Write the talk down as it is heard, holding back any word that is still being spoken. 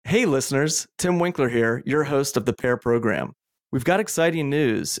Hey listeners, Tim Winkler here, your host of the PAIR program. We've got exciting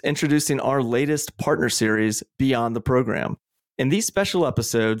news introducing our latest partner series, Beyond the Program. In these special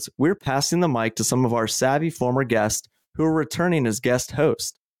episodes, we're passing the mic to some of our savvy former guests who are returning as guest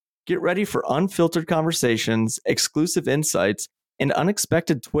hosts. Get ready for unfiltered conversations, exclusive insights, and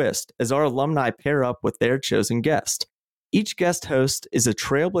unexpected twists as our alumni pair up with their chosen guest. Each guest host is a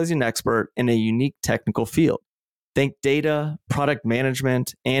trailblazing expert in a unique technical field. Think data, product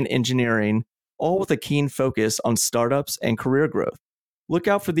management, and engineering, all with a keen focus on startups and career growth. Look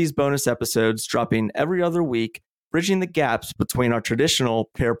out for these bonus episodes dropping every other week, bridging the gaps between our traditional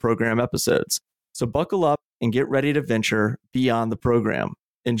pair program episodes. So buckle up and get ready to venture beyond the program.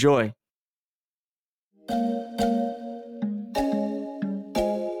 Enjoy.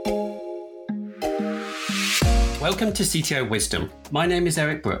 Welcome to CTO Wisdom. My name is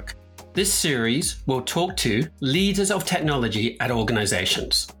Eric Brook. This series will talk to leaders of technology at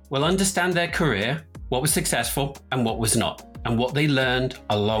organizations. We'll understand their career, what was successful and what was not, and what they learned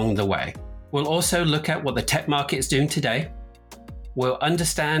along the way. We'll also look at what the tech market is doing today. We'll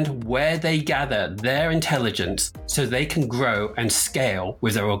understand where they gather their intelligence so they can grow and scale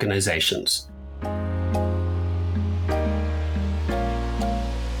with their organizations.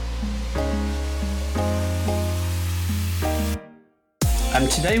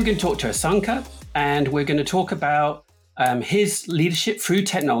 Today we're going to talk to Asanka, and we're going to talk about his leadership through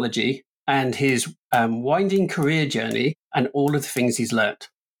technology and his winding career journey and all of the things he's learned.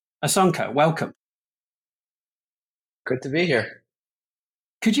 Asanka, welcome. Good to be here.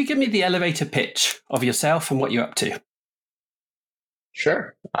 Could you give me the elevator pitch of yourself and what you're up to?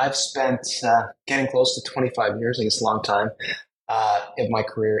 Sure. I've spent getting close to 25 years, I guess a long time, of my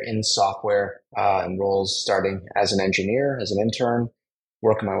career in software and roles starting as an engineer, as an intern,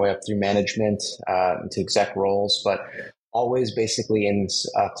 working my way up through management into exec roles, but always basically in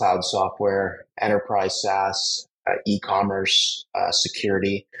cloud software, enterprise SaaS, e-commerce,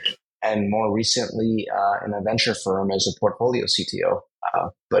 security, and more recently in a venture firm as a portfolio CTO.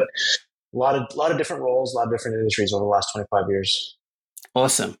 But a lot of different roles, a lot of different industries over the last 25 years.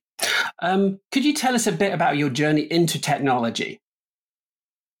 Awesome. Could you tell us a bit about your journey into technology?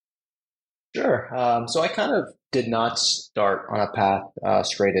 Sure. So I kind of did not start on a path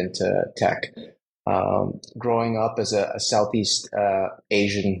straight into tech. Growing up as a Southeast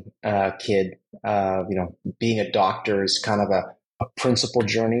Asian kid, being a doctor is kind of a principal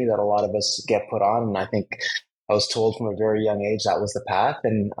journey that a lot of us get put on. And I think I was told from a very young age that was the path,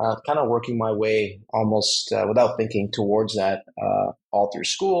 and kind of working my way almost without thinking towards that all through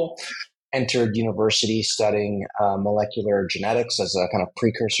school. Entered university studying molecular genetics as a kind of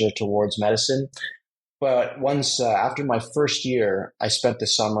precursor towards medicine. But once after my first year, I spent the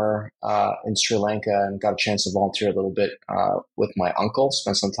summer in Sri Lanka and got a chance to volunteer a little bit with my uncle,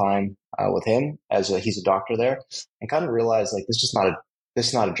 spent some time with him as he's a doctor there, and kind of realized like this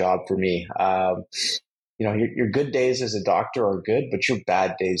is not a job for me. Your good days as a doctor are good, but your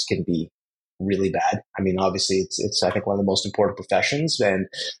bad days can be really bad. I mean, obviously it's I think one of the most important professions, and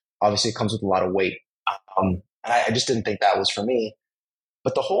obviously it comes with a lot of weight. And I just didn't think that was for me.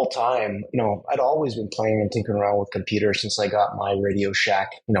 But the whole time, I'd always been playing and tinkering around with computers since I got my Radio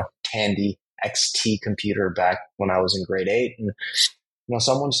Shack, Tandy XT computer back when I was in grade 8. And,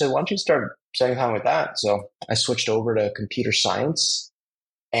 someone said, why don't you start spending time with that? So I switched over to computer science.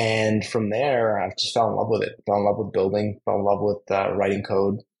 And from there, I just fell in love with it, fell in love with building, fell in love with writing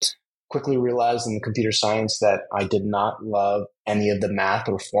code. Quickly realized in the computer science that I did not love any of the math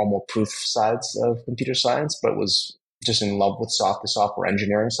or formal proof sides of computer science, but was just in love with the software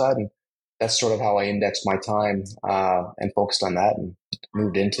engineering side. And that's sort of how I indexed my time and focused on that and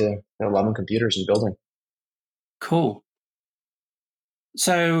moved into loving computers and building. Cool.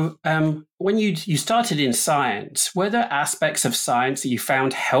 So when you started in science, were there aspects of science that you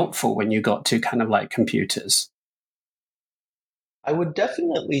found helpful when you got to kind of like computers? I would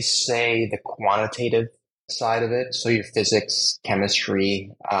definitely say the quantitative side of it. So your physics,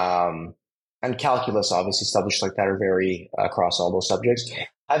 chemistry, and calculus, obviously, subjects like that are very across all those subjects.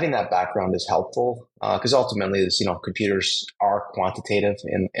 Having that background is helpful because ultimately, computers are quantitative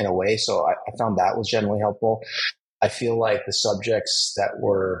in a way. So I found that was generally helpful. I feel like the subjects that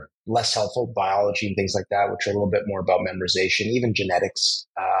were less helpful, biology and things like that, which are a little bit more about memorization, even genetics,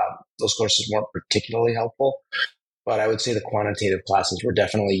 those courses weren't particularly helpful. But I would say the quantitative classes were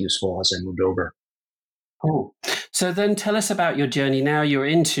definitely useful as I moved over. Cool. So then tell us about your journey now. You're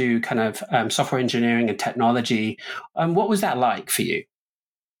into kind of software engineering and technology. What was that like for you?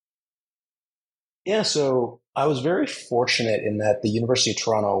 Yeah, so I was very fortunate in that the University of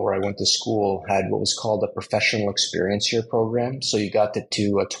Toronto, where I went to school, had what was called a professional experience year program. So you got to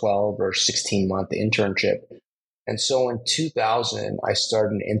do a 12 or 16-month internship. And so in 2000, I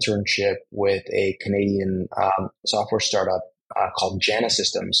started an internship with a Canadian software startup called Jana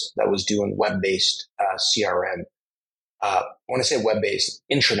Systems that was doing web-based CRM. When I say web-based,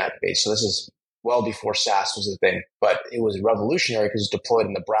 intranet-based. So this is well before SaaS was a thing, but it was revolutionary because it was deployed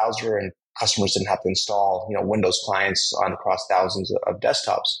in the browser and customers didn't have to install, Windows clients on across thousands of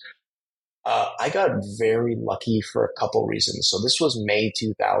desktops. I got very lucky for a couple reasons. So this was May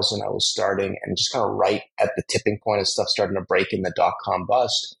 2000. I was starting and just kind of right at the tipping point of stuff starting to break in the dot-com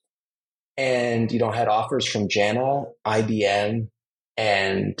bust. And, had offers from Jana, IBM,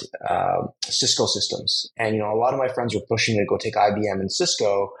 and Cisco Systems. And, a lot of my friends were pushing me to go take IBM and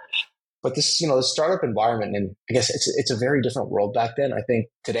Cisco. But this, the startup environment, and I guess it's a very different world back then. I think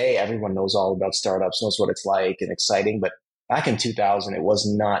today everyone knows all about startups, knows what it's like and exciting. But back in 2000, it was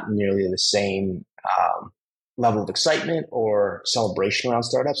not nearly the same level of excitement or celebration around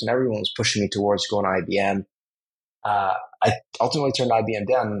startups. And everyone was pushing me towards going to IBM. I ultimately turned IBM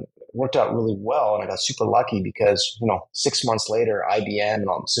down. It worked out really well, and I got super lucky because 6 months later, IBM and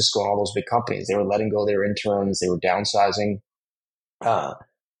Cisco and all those big companies, they were letting go their interns, they were downsizing.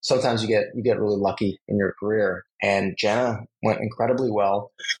 Sometimes you get really lucky in your career, and Jana went incredibly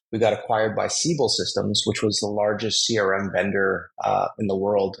well. We got acquired by Siebel Systems, which was the largest CRM vendor in the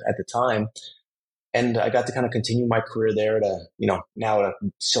world at the time. And I got to kind of continue my career there at now a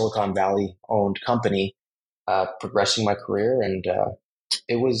Silicon Valley owned company, progressing my career. And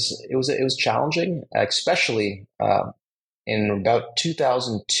it was challenging, especially in about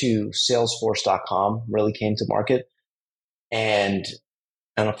 2002, Salesforce.com really came to market. And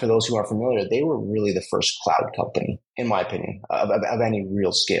for those who aren't familiar, they were really the first cloud company, in my opinion, of any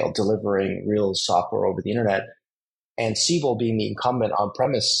real scale, delivering real software over the internet. And Siebel being the incumbent on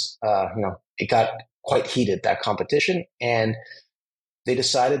premise, it got quite heated, that competition. And they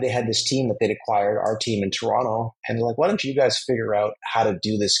decided they had this team that they'd acquired, our team in Toronto. And they're like, why don't you guys figure out how to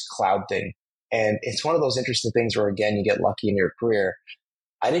do this cloud thing? And it's one of those interesting things where, again, you get lucky in your career.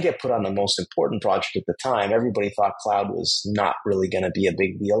 I didn't get put on the most important project at the time. Everybody thought cloud was not really going to be a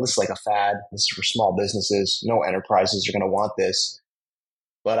big deal. This is like a fad. This is for small businesses. No enterprises are going to want this.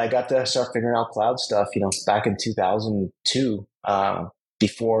 But I got to start figuring out cloud stuff, back in 2002,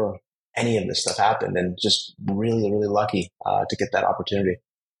 before any of this stuff happened, and just really, really lucky to get that opportunity.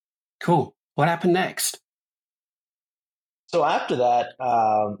 Cool. What happened next? So after that,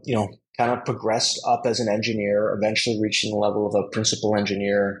 kind of progressed up as an engineer, eventually reaching the level of a principal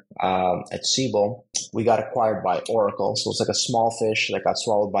engineer at Siebel. We got acquired by Oracle. So it's like a small fish that got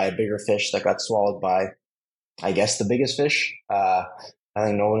swallowed by a bigger fish that got swallowed by, I guess, the biggest fish. I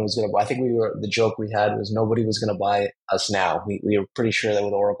think no one was going to, I think the joke we had was nobody was going to buy us now. We were pretty sure that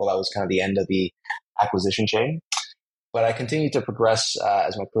with Oracle, that was kind of the end of the acquisition chain. But I continued to progress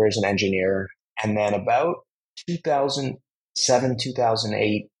as my career as an engineer. And then about 2007,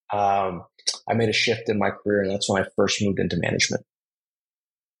 2008, I made a shift in my career, and that's when I first moved into management.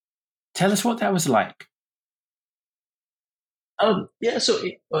 Tell us what that was like. So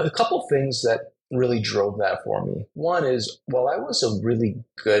a couple things that really drove that for me. One is, well, I was a really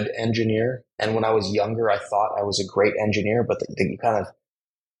good engineer, and when I was younger, I thought I was a great engineer, but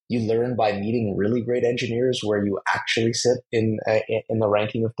you learn by meeting really great engineers where you actually sit in the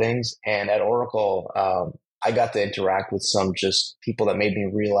ranking of things. And at Oracle, I got to interact with some just people that made me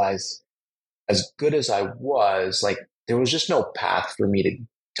realize, as good as I was, like there was just no path for me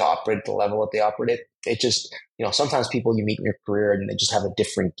to operate at the level that they operated. It just, sometimes people you meet in your career and they just have a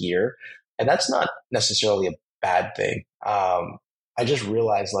different gear. And that's not necessarily a bad thing. I just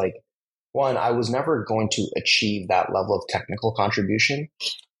realized, like, one, I was never going to achieve that level of technical contribution.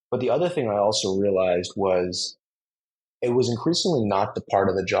 But the other thing I also realized was it was increasingly not the part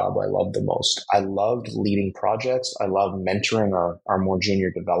of the job I loved the most. I loved leading projects. I loved mentoring our more junior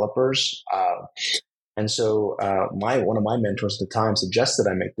developers. And so one of my mentors at the time suggested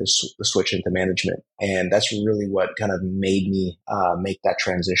I make the switch into management. And that's really what kind of made me make that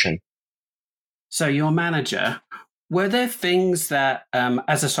transition. So your manager, were there things that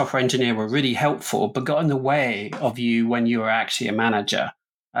as a software engineer were really helpful but got in the way of you when you were actually a manager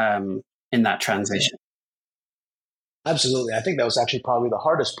in that transition? Absolutely. I think that was actually probably the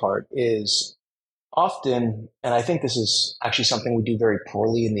hardest part is often, and I think this is actually something we do very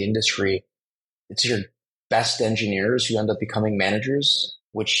poorly in the industry, it's your best engineers who end up becoming managers,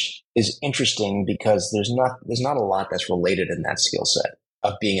 which is interesting because there's not a lot that's related in that skill set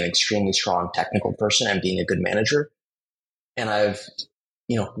of being an extremely strong technical person and being a good manager. And I've,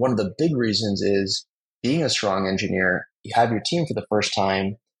 one of the big reasons is being a strong engineer, you have your team for the first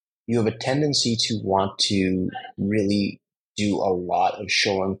time, you have a tendency to want to really do a lot of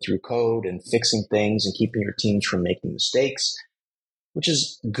showing through code and fixing things and keeping your teams from making mistakes, which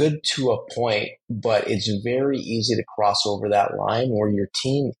is good to a point, but it's very easy to cross over that line where your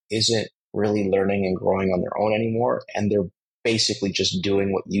team isn't really learning and growing on their own anymore. And they're basically just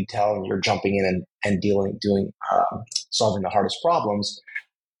doing what you tell, and you're jumping in and solving the hardest problems.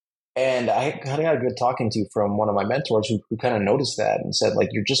 And I kind of got a good talking to from one of my mentors who kind of noticed that and said, like,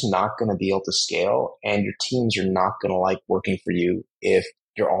 you're just not going to be able to scale, and your teams are not going to like working for you if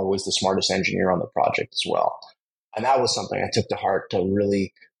you're always the smartest engineer on the project as well. And that was something I took to heart, to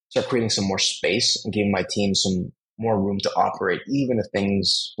really start creating some more space and giving my team some more room to operate, even if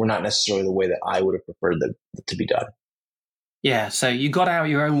things were not necessarily the way that I would have preferred them to be done. Yeah, so you got out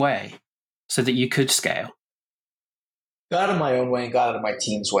your own way so that you could scale. Got out of my own way and got out of my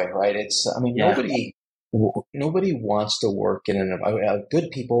team's way, right? Nobody wants to work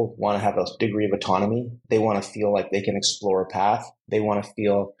good people want to have a degree of autonomy. They want to feel like they can explore a path. They want to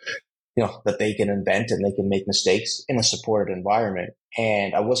feel, that they can invent and they can make mistakes in a supported environment.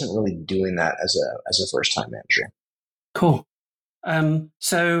 And I wasn't really doing that as a first-time manager. Cool.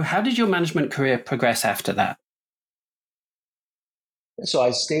 So how did your management career progress after that? So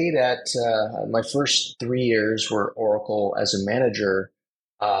I stayed at my first 3 years were Oracle as a manager.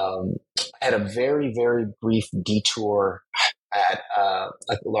 I had a very, very brief detour at a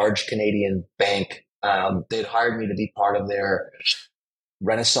large Canadian bank. They'd hired me to be part of their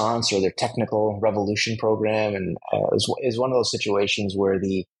Renaissance or their technical revolution program, and it was one of those situations where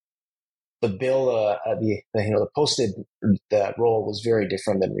the bill, the posted that role was very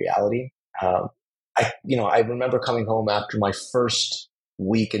different than reality. I remember coming home after my first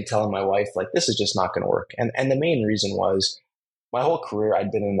week and telling my wife, like, this is just not going to work. And the main reason was my whole career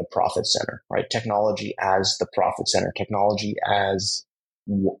I'd been in the profit center, right? Technology as the profit center, technology as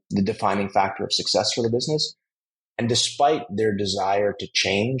the defining factor of success for the business. And despite their desire to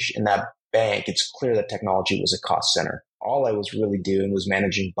change in that bank, it's clear that technology was a cost center. All I was really doing was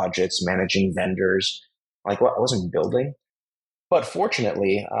managing budgets, managing vendors. I wasn't building. But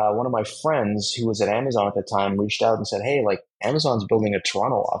fortunately, one of my friends who was at Amazon at the time reached out and said, hey, like, Amazon's building a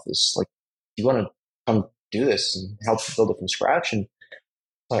Toronto office. Like, do you want to come do this and help build it from scratch? And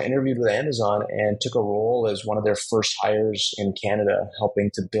so I interviewed with Amazon and took a role as one of their first hires in Canada,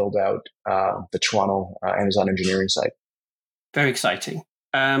 helping to build out the Toronto Amazon engineering site. Very exciting.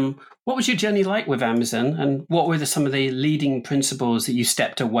 What was your journey like with Amazon, and what were some of the leading principles that you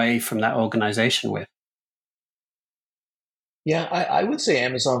stepped away from that organization with? Yeah, I would say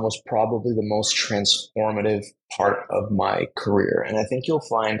Amazon was probably the most transformative part of my career. And I think you'll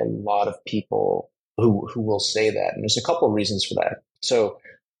find a lot of people who will say that. And there's a couple of reasons for that. So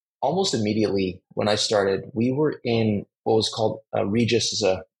almost immediately when I started, we were in what was called Regis, is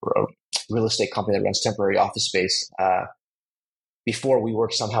a real estate company that runs temporary office space. Before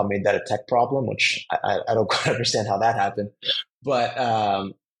WeWork somehow made that a tech problem, which I don't quite understand how that happened.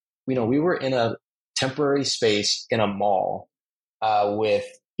 But, we were in a temporary space in a mall with,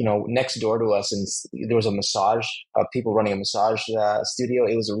 next door to us, and there was a massage, people running a massage studio.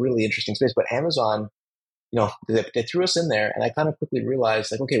 It was a really interesting space. But Amazon, they threw us in there, and I kind of quickly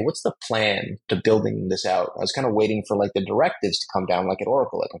realized, like, okay, what's the plan to building this out? I was kind of waiting for like the directives to come down, like at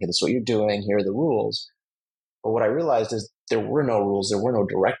Oracle, like, okay, this is what you're doing. Here are the rules. But what I realized is there were no rules, there were no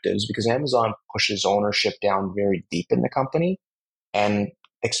directives, because Amazon pushes ownership down very deep in the company and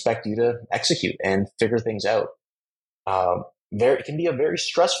expect you to execute and figure things out. It can be a very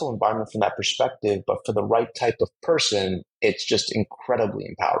stressful environment from that perspective, but for the right type of person, it's just incredibly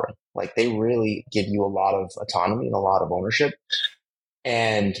empowering. Like, they really give you a lot of autonomy and a lot of ownership.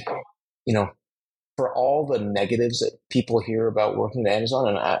 And, for all the negatives that people hear about working at Amazon,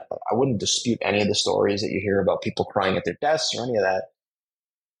 and I wouldn't dispute any of the stories that you hear about people crying at their desks or any of that,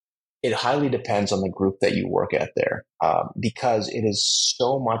 it highly depends on the group that you work at there, because it is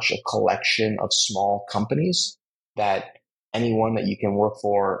so much a collection of small companies that anyone that you can work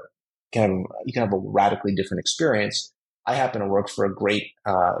for you can have a radically different experience. I happen to work for a great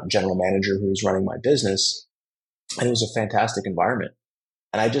general manager who was running my business, and it was a fantastic environment.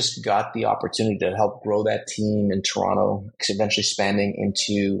 And I just got the opportunity to help grow that team in Toronto, eventually expanding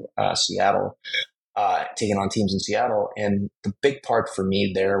into Seattle, taking on teams in Seattle. And the big part for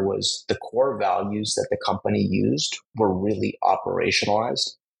me there was the core values that the company used were really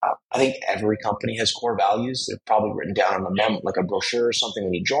operationalized. I think every company has core values. They're probably written down on like a brochure or something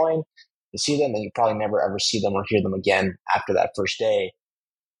when you join. You see them, and you probably never ever see them or hear them again after that first day.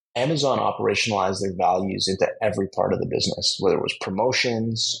 Amazon operationalized their values into every part of the business, whether it was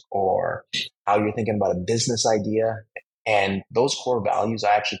promotions or how you're thinking about a business idea. And those core values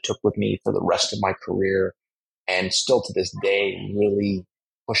I actually took with me for the rest of my career, and still to this day really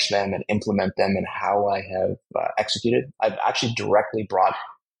push them and implement them in how I have executed. I've actually directly brought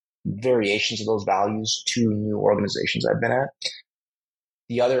variations of those values to new organizations I've been at.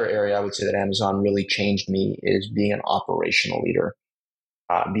 The other area I would say that Amazon really changed me is being an operational leader.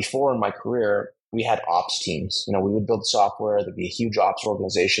 Before in my career, we had ops teams. We would build software. There'd be a huge ops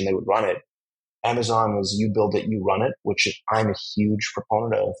organization. They would run it. Amazon was you build it, you run it, which I'm a huge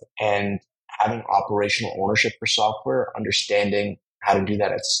proponent of. And having operational ownership for software, understanding how to do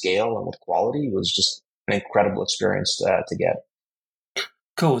that at scale and with quality was just an incredible experience to get.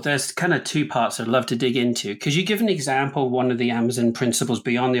 Cool. There's kind of two parts I'd love to dig into. Could you give an example of one of the Amazon principles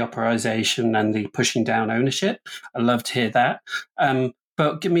beyond the authorization and the pushing down ownership? I'd love to hear that.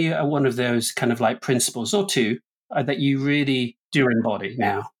 But give me one of those kind of like principles or two that you really do embody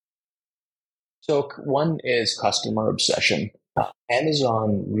now. So one is customer obsession.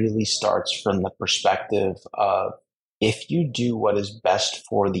 Amazon really starts from the perspective of if you do what is best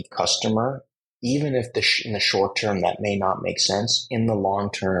for the customer, even if in the short term that may not make sense, in the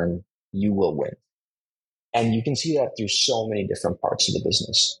long term, you will win. And you can see that through so many different parts of the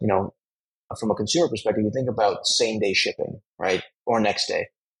business. From a consumer perspective, you think about same day shipping, right? Or next day.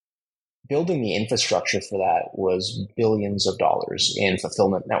 Building the infrastructure for that was billions of dollars in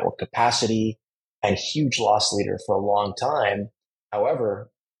fulfillment network capacity and huge loss leader for a long time. However,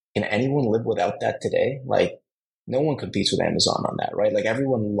 can anyone live without that today? Like, no one competes with Amazon on that, right? Like,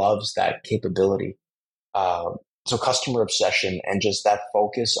 everyone loves that capability. So customer obsession and just that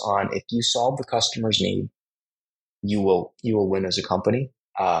focus on if you solve the customer's need, you will win as a company,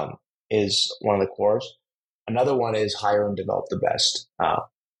 is one of the cores. Another one is hire and develop the best.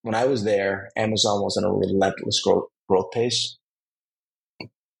 When I was there, Amazon was on a relentless growth pace,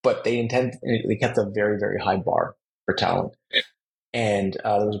 but they kept a very, very high bar for talent. And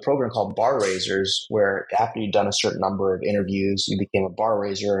there was a program called Bar Raisers where after you'd done a certain number of interviews, you became a bar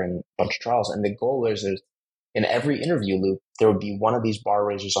raiser and a bunch of trials. And the goal is in every interview loop, there would be one of these bar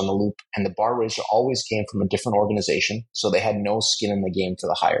raisers on the loop. And the bar raiser always came from a different organization. So they had no skin in the game for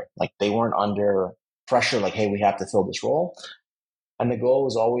the hire. Like, they weren't under pressure, like, hey, we have to fill this role. And the goal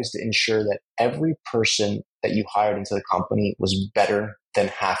was always to ensure that every person that you hired into the company was better than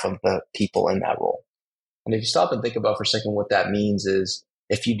half of the people in that role. And if you stop and think about for a second, what that means is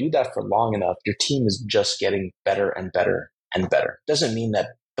if you do that for long enough, your team is just getting better and better and better. It doesn't mean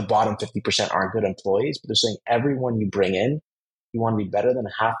that the bottom 50% aren't good employees, but they're saying everyone you bring in, you want to be better than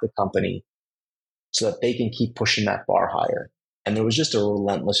half the company so that they can keep pushing that bar higher. And there was just a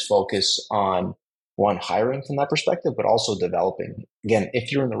relentless focus on one, hiring from that perspective, but also developing. Again,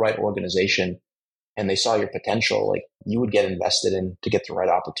 if you're in the right organization and they saw your potential, like, you would get invested in to get the right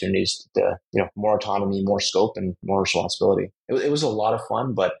opportunities to, more autonomy, more scope, and more responsibility. It was a lot of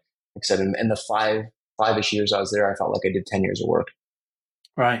fun, but like I said, in the five-ish years I was there, I felt like I did 10 years of work.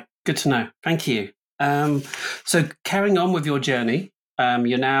 Right. Good to know. Thank you. So carrying on with your journey,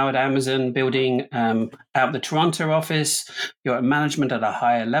 you're now at Amazon building out the Toronto office. You're at management at a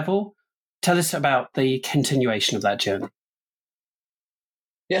higher level. Tell us about the continuation of that journey.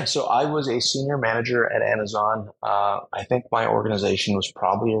 Yeah, so I was a senior manager at Amazon. I think my organization was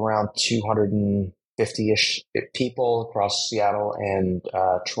probably around 250-ish people across Seattle and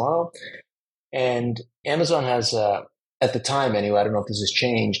Toronto. And Amazon has, at the time anyway, I don't know if this has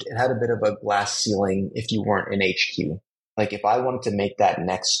changed, it had a bit of a glass ceiling if you weren't in HQ. Like, if I wanted to make that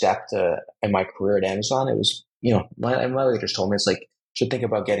next step in my career at Amazon, it was, my leaders told me, it's like, should think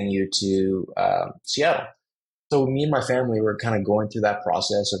about getting you to Seattle. So me and my family were kind of going through that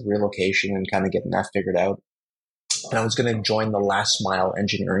process of relocation and kind of getting that figured out. And I was going to join the last mile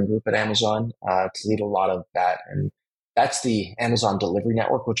engineering group at Amazon to lead a lot of that. And that's the Amazon delivery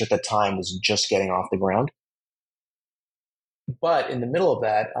network, which at the time was just getting off the ground. But in the middle of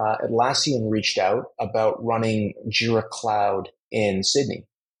that, Atlassian reached out about running Jira Cloud in Sydney.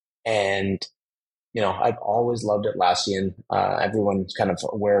 And I've always loved Atlassian. Everyone's kind of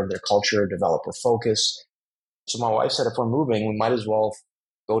aware of their culture, developer focus. So my wife said, if we're moving, we might as well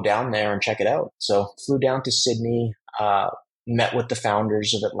go down there and check it out. So flew down to Sydney, met with the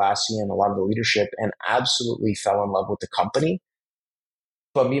founders of Atlassian, a lot of the leadership, and absolutely fell in love with the company.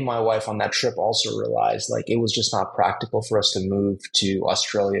 But me and my wife on that trip also realized, like, it was just not practical for us to move to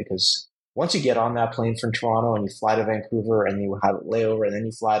Australia, because once you get on that plane from Toronto and you fly to Vancouver and you have a layover and then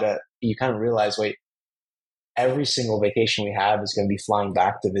you kind of realize, wait, every single vacation we have is going to be flying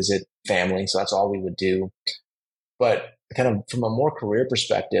back to visit family. So that's all we would do. But kind of from a more career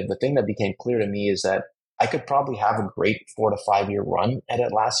perspective, the thing that became clear to me is that I could probably have a great 4 to 5 year run at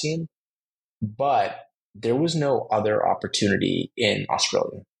Atlassian, but there was no other opportunity in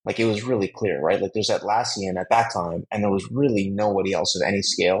Australia. Like it was really clear, right? Like there's Atlassian at that time, and there was really nobody else of any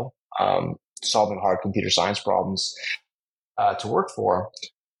scale solving hard computer science problems to work for.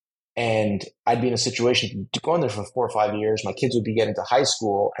 And I'd be in a situation to go in there for 4 or 5 years. My kids would be getting to high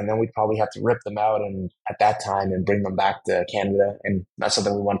school, and then we'd probably have to rip them out and at that time and bring them back to Canada. And that's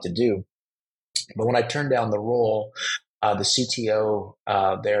something we wanted to do. But when I turned down the role, the CTO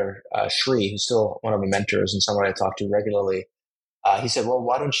there, Shri, who's still one of my mentors and someone I talk to regularly, he said, "Well,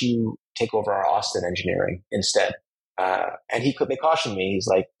 why don't you take over our Austin engineering instead?" And they cautioned me. He's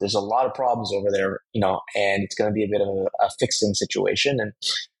like, "There's a lot of problems over there, and it's going to be a bit of a fixing situation." And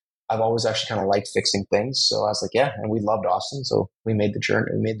I've always actually kind of liked fixing things, so I was like, "Yeah." And we loved Austin, so we made the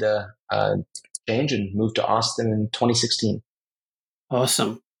journey, we made the change, and moved to Austin in 2016.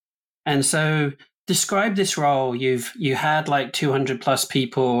 Awesome. And so describe this role. You had like 200 plus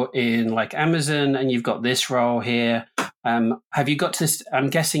people in like Amazon, and you've got this role here. Have you got to this? I'm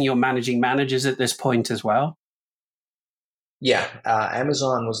guessing you're managing managers at this point as well. Yeah,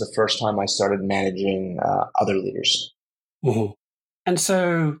 Amazon was the first time I started managing other leaders. Mm-hmm. And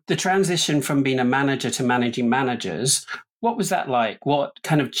so the transition from being a manager to managing managers, what was that like? What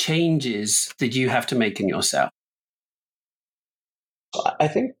kind of changes did you have to make in yourself? I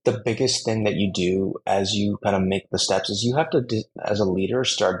think the biggest thing that you do as you kind of make the steps is you have to, as a leader,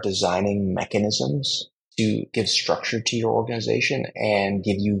 start designing mechanisms to give structure to your organization and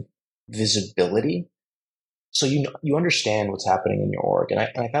give you visibility. So you understand what's happening in your org. And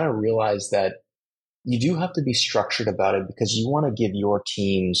I kind of realized that you do have to be structured about it because you want to give your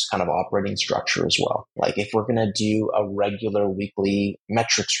teams kind of operating structure as well. Like if we're going to do a regular weekly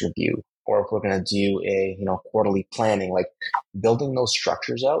metrics review, or if we're going to do a quarterly planning, like building those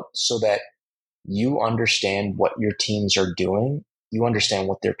structures out so that you understand what your teams are doing, you understand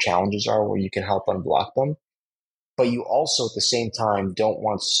what their challenges are, where you can help unblock them. But you also at the same time don't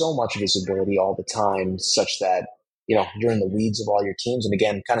want so much visibility all the time such that you're in the weeds of all your teams. And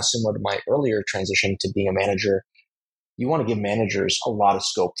again, kind of similar to my earlier transition to being a manager, you want to give managers a lot of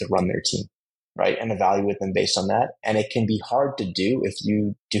scope to run their team, right? And evaluate them based on that. And it can be hard to do if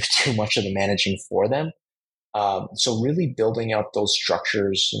you do too much of the managing for them. So really building out those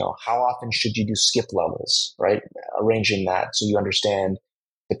structures, how often should you do skip levels, right? Arranging that so you understand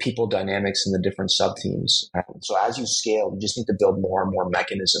the people dynamics in the different sub teams. So as you scale, you just need to build more and more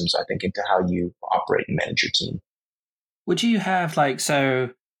mechanisms, I think, into how you operate and manage your team. Would you have like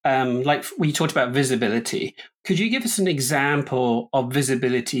we talked about visibility, could you give us an example of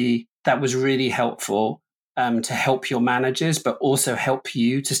visibility that was really helpful to help your managers, but also help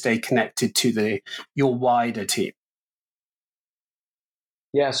you to stay connected to your wider team?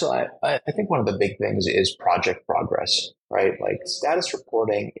 Yeah, so I think one of the big things is project progress, right? Like status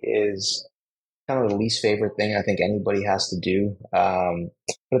reporting is kind of the least favorite thing I think anybody has to do. But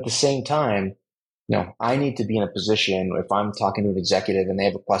at the same time, I need to be in a position if I'm talking to an executive and they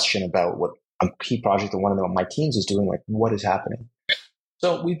have a question about what a key project that one of my teams is doing, like what is happening.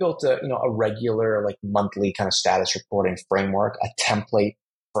 So we built a regular like monthly kind of status reporting framework, a template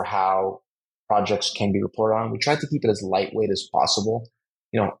for how projects can be reported on. We tried to keep it as lightweight as possible.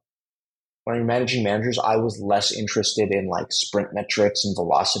 When you're managing managers, I was less interested in like sprint metrics and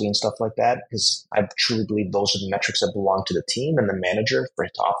velocity and stuff like that, because I truly believe those are the metrics that belong to the team and the manager for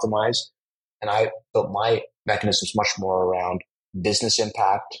it to optimize. And I built my mechanisms much more around business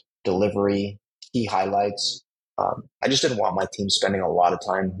impact, delivery, key highlights. I just didn't want my team spending a lot of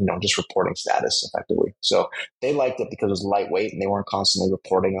time, just reporting status effectively. So they liked it because it was lightweight and they weren't constantly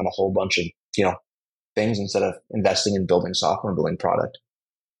reporting on a whole bunch of, things instead of investing in building software and building product.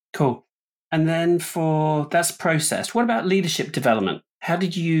 Cool. And then that's process. What about leadership development? How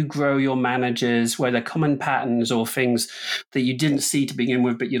did you grow your managers? Were there common patterns or things that you didn't see to begin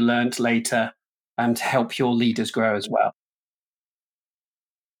with, but you learned later to help your leaders grow as well?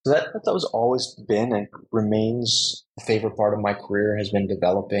 So that was always been and remains a favorite part of my career, has been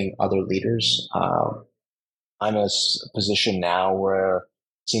developing other leaders. I'm in a position now where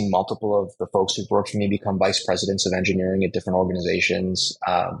I've seen multiple of the folks who've worked for me become vice presidents of engineering at different organizations.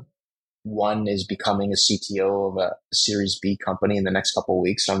 One is becoming a CTO of a Series B company in the next couple of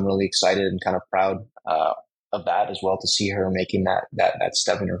weeks. So I'm really excited and kind of proud of that as well, to see her making that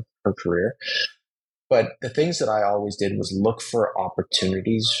step in her career. But the things that I always did was look for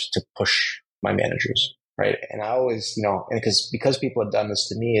opportunities to push my managers, right? And I always, and because people have done this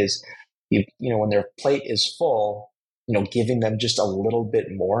to me is, when their plate is full, giving them just a little bit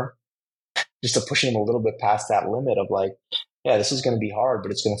more just to pushing them a little bit past that limit of like, yeah, this is going to be hard,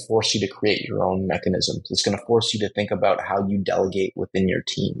 but it's going to force you to create your own mechanisms. It's going to force you to think about how you delegate within your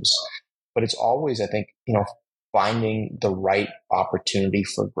teams. But it's always, I think, finding the right opportunity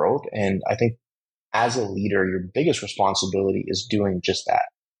for growth. And I think as a leader, your biggest responsibility is doing just that.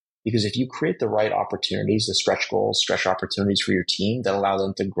 Because if you create the right opportunities, the stretch goals, stretch opportunities for your team that allow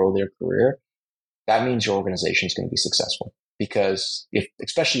them to grow their career, that means your organization is going to be successful. Because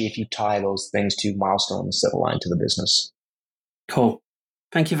especially if you tie those things to milestones that align to the business. Cool.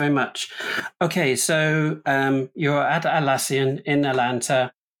 Thank you very much. Okay, so you're at Atlassian in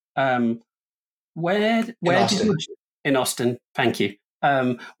Atlanta. Where did you in Austin? Thank you.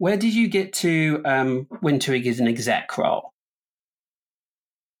 Where did you get to when to as an exec role?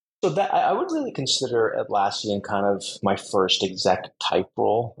 So that I would really consider Atlassian kind of my first exec type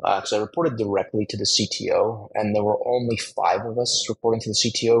role because I reported directly to the CTO, and there were only 5 of us reporting to the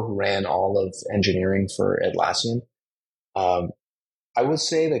CTO who ran all of engineering for Atlassian. I would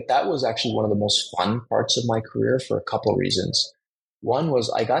say that was actually one of the most fun parts of my career for a couple of reasons. One was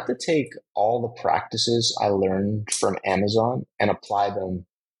I got to take all the practices I learned from Amazon and apply them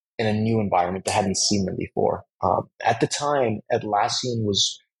in a new environment that hadn't seen them before. At the time, Atlassian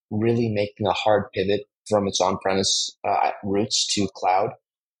was really making a hard pivot from its on-premise roots to cloud.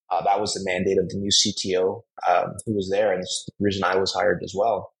 That was the mandate of the new CTO who was there, and it's the reason I was hired as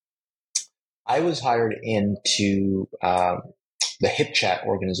well. I was hired into the HipChat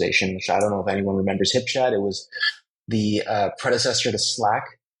organization, which I don't know if anyone remembers HipChat. It was the predecessor to Slack,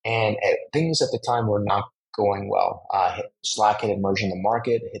 and things at the time were not going well. Slack had emerged in the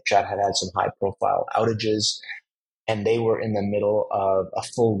market. HipChat had some high-profile outages, and they were in the middle of a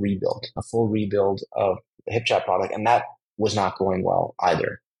full rebuild of the HipChat product, and that was not going well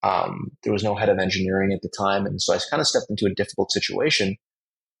either. There was no head of engineering at the time, and so I kind of stepped into a difficult situation.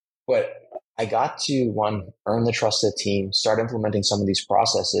 But I got to, earn the trust of the team, start implementing some of these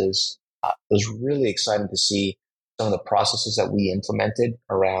processes. It was really exciting to see some of the processes that we implemented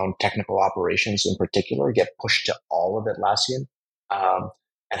around technical operations in particular get pushed to all of Atlassian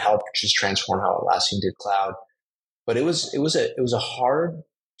and help just transform how Atlassian did cloud. But it was a hard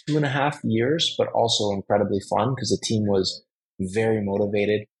 2.5 years, but also incredibly fun because the team was very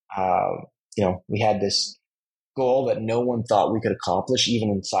motivated. We had this goal that no one thought we could accomplish, even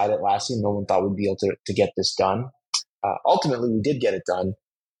inside Atlassian. No one thought we'd be able to get this done. Ultimately, we did get it done.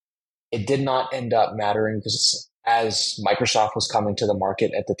 It did not end up mattering because as Microsoft was coming to the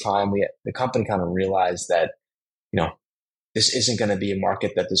market at the time, the company kind of realized that, this isn't going to be a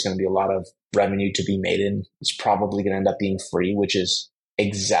market that there's going to be a lot of revenue to be made in. It's probably going to end up being free, which is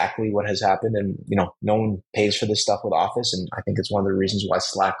exactly what has happened. And, no one pays for this stuff with Office. And I think it's one of the reasons why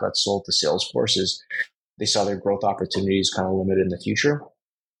Slack got sold to Salesforce is they saw their growth opportunities kind of limited in the future.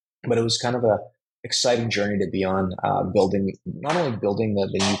 But it was kind of a exciting journey to be on, not only building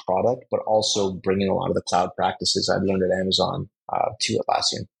the new product, but also bringing a lot of the cloud practices I've learned at Amazon to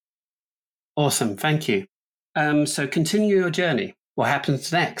Atlassian. Awesome. Thank you. So continue your journey. What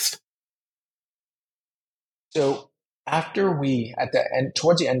happens next? So after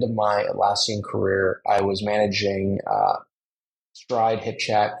towards the end of my Atlassian career, I was managing Stride,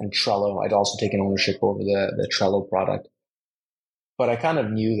 HipChat, and Trello. I'd also taken ownership over the Trello product. But I kind of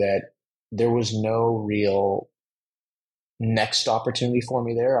knew that there was no real next opportunity for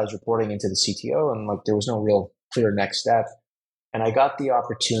me there. I was reporting into the CTO, and there was no real clear next step. And I got the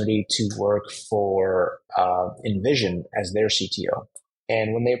opportunity to work for Envision as their CTO.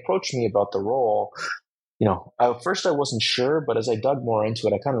 And when they approached me about the role, at first I wasn't sure, but as I dug more into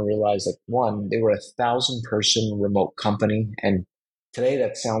it, I kind of realized one, they were 1,000-person remote company. And today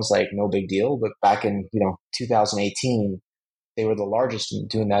that sounds like no big deal, but back in, 2018, they were the largest in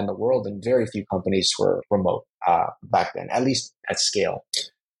doing that in the world, and very few companies were remote back then, at least at scale.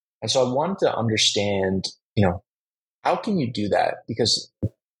 And so I wanted to understand, how can you do that? Because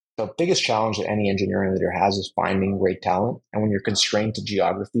the biggest challenge that any engineering leader has is finding great talent. And when you're constrained to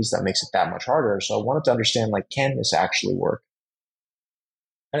geographies, that makes it that much harder. So I wanted to understand, can this actually work?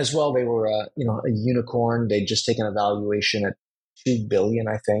 And as well, they were, a unicorn. They'd just taken a valuation at $2 billion,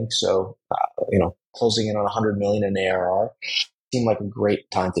 I think. So, closing in on 100 million in ARR seemed like a great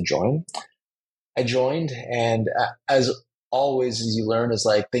time to join. I joined, and as always, as you learn, is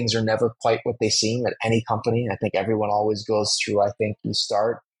things are never quite what they seem at any company. I think everyone always goes through, you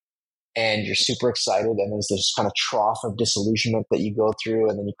start and you're super excited, and there's this kind of trough of disillusionment that you go through,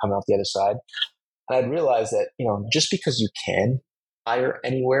 and then you come out the other side. And I'd realized that, just because you can hire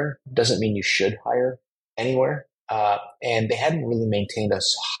anywhere doesn't mean you should hire anywhere. And they hadn't really maintained a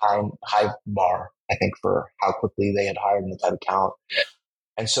high bar, I think, for how quickly they had hired and the type of talent.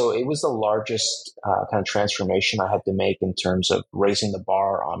 And so it was the largest kind of transformation I had to make in terms of raising the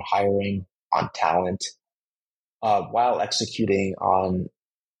bar on hiring, on talent, while executing on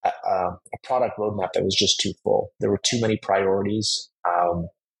a product roadmap that was just too full. There were too many priorities,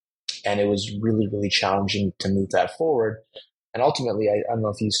 and it was really, really challenging to move that forward. And ultimately, I don't know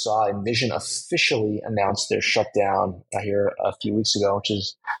if you saw, Envision officially announced their shutdown here a few weeks ago, which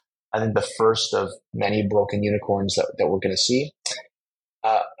is, I think, the first of many broken unicorns that we're going to see.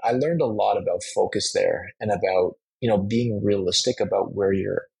 I learned a lot about focus there and about, being realistic about where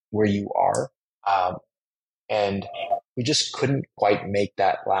you are. And we just couldn't quite make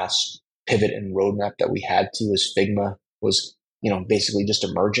that last pivot and roadmap that we had to, as Figma was, basically just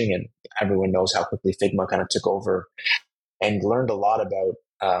emerging, and everyone knows how quickly Figma kind of took over, and learned a lot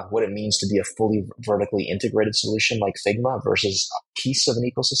about what it means to be a fully vertically integrated solution like Figma versus a piece of an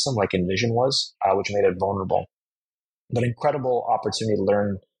ecosystem like Envision was, which made it vulnerable. But incredible opportunity to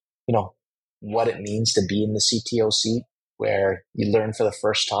learn, what it means to be in the CTO seat, where you learn for the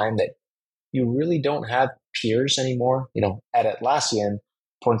first time that you really don't have peers anymore. At Atlassian,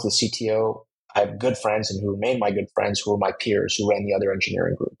 according to the CTO, I have good friends and who remain my good friends who were my peers who ran the other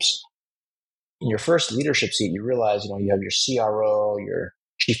engineering groups. In your first leadership seat, you realize, you have your CRO, your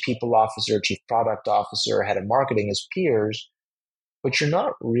chief people officer, chief product officer, head of marketing as peers, but you're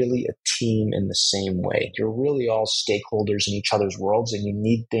not really a team in the same way. You're really all stakeholders in each other's worlds, and you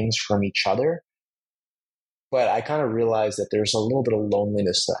need things from each other. But I kind of realized that there's a little bit of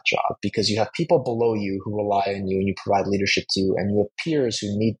loneliness to that job, because you have people below you who rely on you and you provide leadership to, and you have peers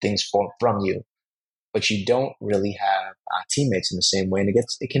who need things from you, but you don't really have teammates in the same way. And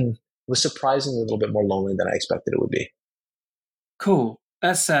it was surprisingly a little bit more lonely than I expected it would be. Cool.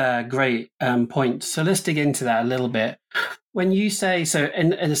 That's a great point. So let's dig into that a little bit. When you say, so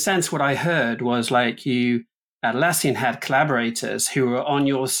in a sense, what I heard was like Atlassian had collaborators who were on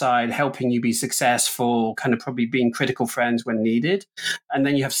your side, helping you be successful, kind of probably being critical friends when needed. And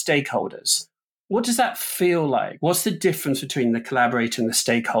then you have stakeholders. What does that feel like? What's the difference between the collaborator and the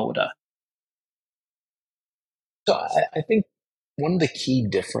stakeholder? So I think one of the key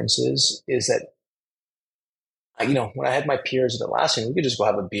differences is that, when I had my peers at Atlassian, we could just go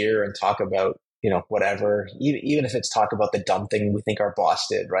have a beer and talk about, whatever, even if it's talk about the dumb thing we think our boss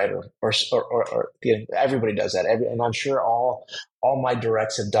did, right? Or everybody does that. And I'm sure all my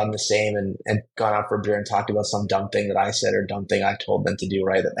directs have done the same and gone out for a beer and talked about some dumb thing that I said or dumb thing I told them to do,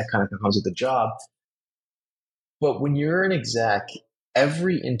 right? That kind of comes with the job. But when you're an exec,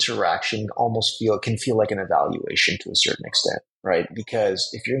 every interaction can feel like an evaluation to a certain extent, right? Because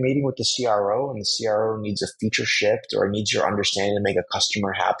if you're meeting with the CRO and the CRO needs a feature shift or needs your understanding to make a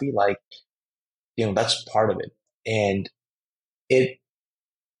customer happy, like, that's part of it. And it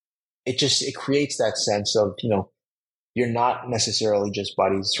creates that sense of, you're not necessarily just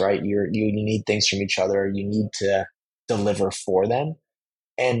buddies, right? You need things from each other. You need to deliver for them.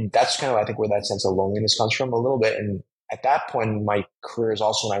 And that's kind of, I think, where that sense of loneliness comes from a little bit. And at that point in my career is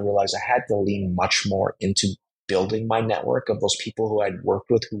also when I realized I had to lean much more into building my network of those people who I'd worked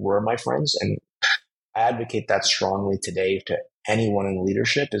with who were my friends. And I advocate that strongly today to anyone in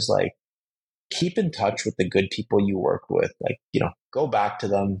leadership, is like, keep in touch with the good people you work with. Like, go back to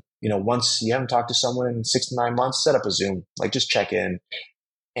them. Once you haven't talked to someone in 6 to 9 months, set up a Zoom, like just check in.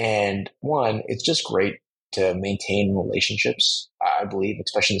 And one, it's just great to maintain relationships, I believe,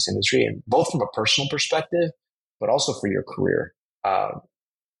 especially in this industry, and both from a personal perspective, but also for your career.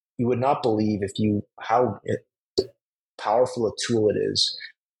 You would not believe how powerful a tool it is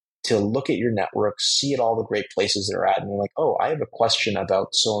to look at your network, see at all the great places they're at, and you're like, oh, I have a question about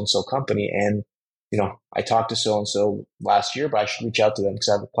so-and-so company, and I talked to so-and-so last year, but I should reach out to them because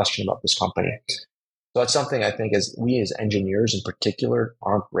I have a question about this company. So that's something I think we as engineers in particular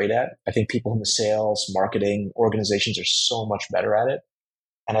aren't great at. I think people in the sales, marketing, organizations are so much better at it.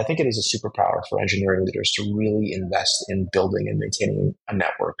 And I think it is a superpower for engineering leaders to really invest in building and maintaining a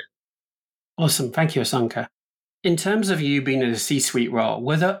network. Awesome. Thank you, Asanka. In terms of you being in a C-suite role,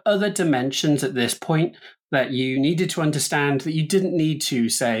 were there other dimensions at this point that you needed to understand that you didn't need to,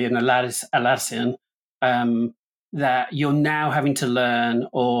 say, in Atlassian, that you're now having to learn,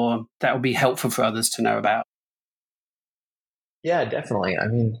 or that would be helpful for others to know about? Yeah, definitely. I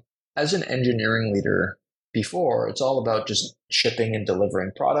mean, as an engineering leader before, it's all about just shipping and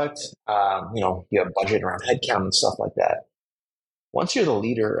delivering product. You have budget around headcount and stuff like that. Once you're the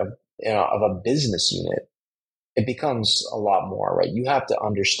leader of a business unit, it becomes a lot more, right? You have to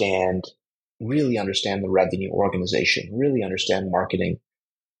really understand the revenue organization, really understand marketing,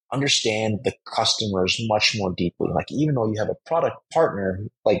 understand the customers much more deeply. Like, even though you have a product partner,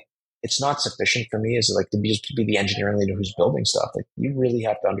 like, it's not sufficient for me is like to be the engineering leader who's building stuff. Like you really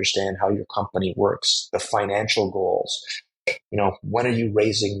have to understand how your company works, the financial goals. When are you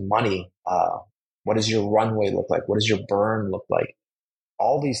raising money? What does your runway look like? What does your burn look like?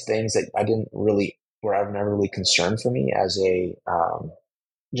 All these things that were never really concerned for me as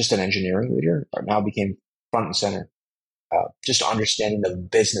just an engineering leader, now became front and center. Just understanding the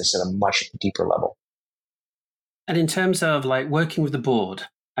business at a much deeper level. And in terms of like working with the board,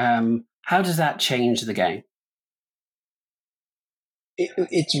 how does that change the game?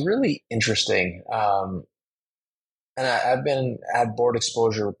 It's really interesting. And I've had board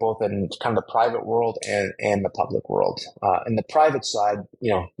exposure both in kind of the private world and the public world. In the private side,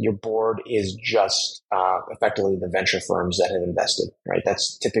 your board is just effectively the venture firms that have invested, right?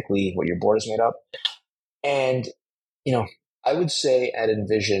 That's typically what your board is made up. And, I would say at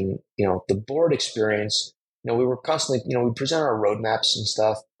Envision, the board experience, we were constantly, we present our roadmaps and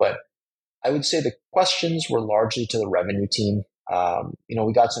stuff, but I would say the questions were largely to the revenue team.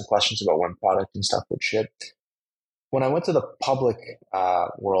 We got some questions about when product and stuff would ship. When I went to the public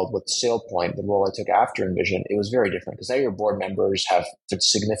world with SailPoint, the role I took after Envision, it was very different because now your board members have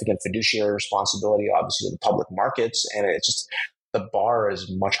significant fiduciary responsibility, obviously, to the public markets. And it's just the bar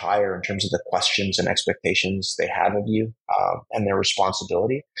is much higher in terms of the questions and expectations they have of you and their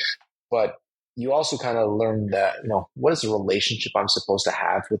responsibility. But you also kind of learn that, what is the relationship I'm supposed to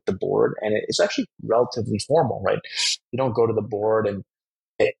have with the board? And it's actually relatively formal, right? You don't go to the board and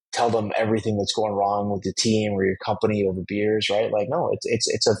tell them everything that's going wrong with the team or your company over beers, right? Like, no,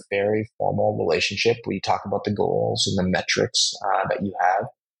 it's a very formal relationship where you talk about the goals and the metrics that you have,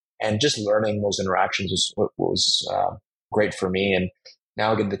 and just learning those interactions was what was great for me. And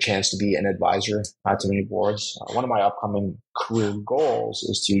now I get the chance to be an advisor to many boards. One of my upcoming career goals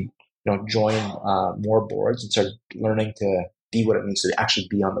is to, join more boards and start learning to be what it means to actually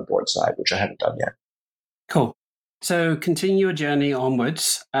be on the board side, which I haven't done yet. Cool. So continue your journey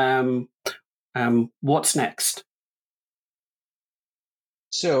onwards. What's next?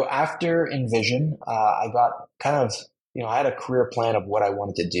 So after Envision, I got kind of, I had a career plan of what I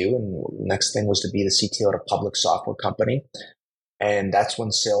wanted to do. And the next thing was to be the CTO at a public software company. And that's when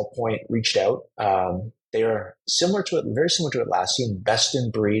SailPoint reached out. They are very similar to Atlassian, best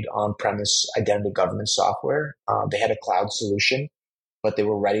in breed on-premise identity governance software. They had a cloud solution, but they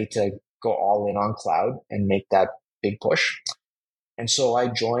were ready to go all in on cloud and make that big push. And so I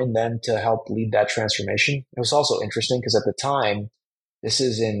joined them to help lead that transformation. It was also interesting because at the time, this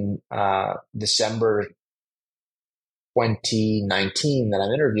is in December 2019 that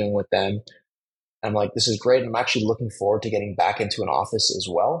I'm interviewing with them. I'm like, this is great. I'm actually looking forward to getting back into an office as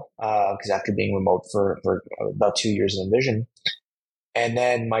well, because after being remote for about 2 years in Envision. And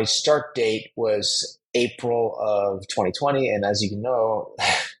then my start date was April of 2020. And as you can know,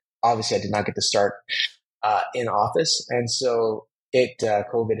 obviously I did not get to start in office. And so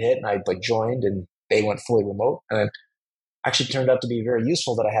COVID hit and I joined and they went fully remote. And it actually turned out to be very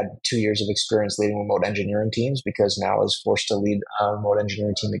useful that I had 2 years of experience leading remote engineering teams, because now I was forced to lead a remote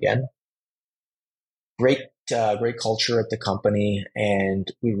engineering team again. Great culture at the company.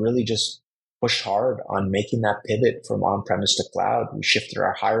 And we really just pushed hard on making that pivot from on-premise to cloud. We shifted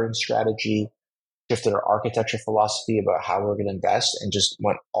our hiring strategy, shifted our architecture philosophy about how we're going to invest, and just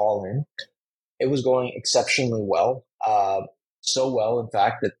went all in. It was going exceptionally well. So well, in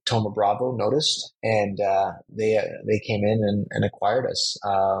fact, that Thoma Bravo noticed, and they came in and acquired us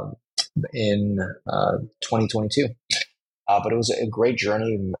in 2022. But it was a great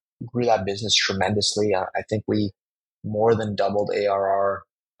journey. Grew that business tremendously. I think we more than doubled ARR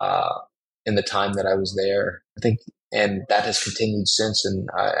in the time that I was there. I think, and that has continued since, and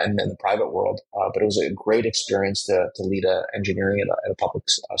in the private world. But it was a great experience to lead engineering at a public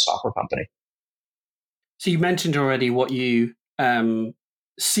software company. So you mentioned already what you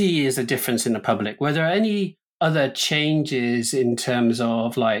see as a difference in the public. Were there any other changes in terms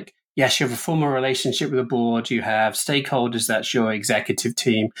of like, yes, you have a formal relationship with the board, you have stakeholders, that's your executive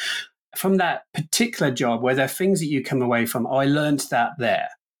team. From that particular job, were there things that you come away from? Oh, I learned that there.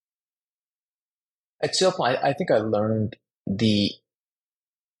 At SailPoint, I think I learned the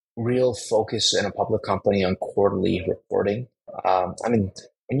real focus in a public company on quarterly reporting.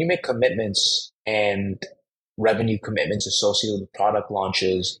 When you make commitments and revenue commitments associated with product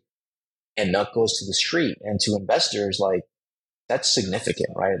launches, and that goes to the street and to investors, like that's significant,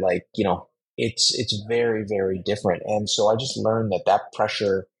 right? Like, it's very, very different. And so I just learned that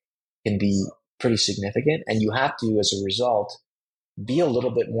pressure can be pretty significant. And you have to, as a result, be a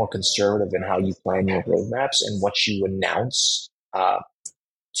little bit more conservative in how you plan your roadmaps and what you announce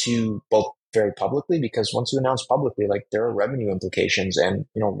to both very publicly, because once you announce publicly, like there are revenue implications and,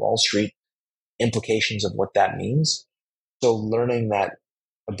 Wall Street implications of what that means. So learning that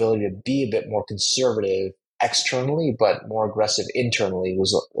ability to be a bit more conservative externally, but more aggressive internally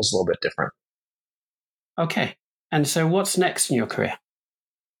was a little bit different. Okay. And so what's next in your career?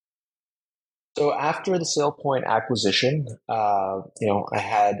 So after the SailPoint acquisition, I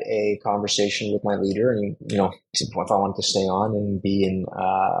had a conversation with my leader, and if I wanted to stay on and be in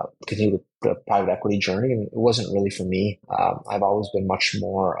continue the private equity journey, and it wasn't really for me. I've always been much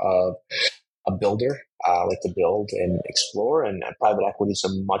more of a builder. I like to build and explore, and private equity is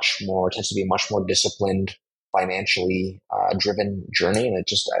tends to be a much more disciplined, financially driven journey, and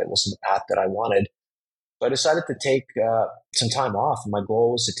it wasn't the path that I wanted. So I decided to take some time off. My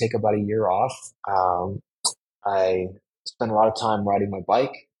goal was to take about a year off. I spent a lot of time riding my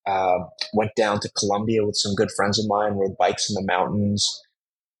bike. Went down to Colombia with some good friends of mine, rode bikes in the mountains.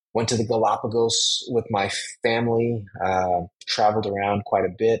 Went to the Galapagos with my family. Traveled around quite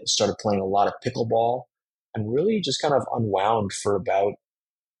a bit. Started playing a lot of pickleball, and really just kind of unwound for about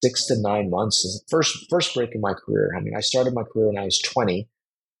 6 to 9 months. It was the first break in my career. I mean, I started my career when I was 20.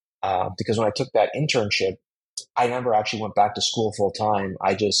 Because when I took that internship, I never actually went back to school full time.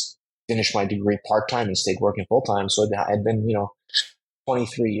 I just finished my degree part time and stayed working full time. So I'd been,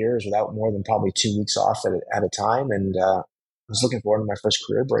 23 years without more than probably 2 weeks off at a time. And I was looking forward to my first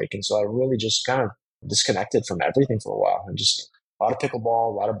career break. And so I really just kind of disconnected from everything for a while, and just a lot of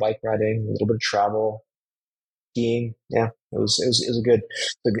pickleball, a lot of bike riding, a little bit of travel, skiing. Yeah, it was a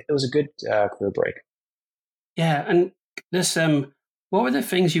good career break. Yeah. And this, what were the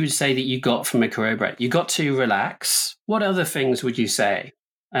things you would say that you got from a career break? You got to relax. What other things would you say?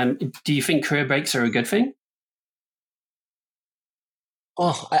 Do you think career breaks are a good thing?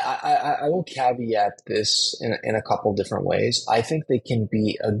 Oh, I will caveat this in a couple different ways. I think they can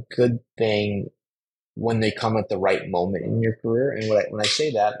be a good thing when they come at the right moment in your career. And when I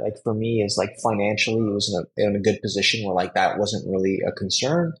say that, like for me, is like financially, it was in a good position where like that wasn't really a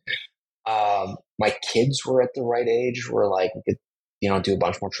concern. My kids were at the right age where like we could, do a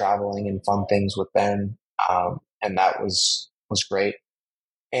bunch more traveling and fun things with them. And that was great.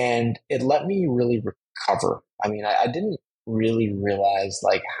 And it let me really recover. I mean, I didn't really realize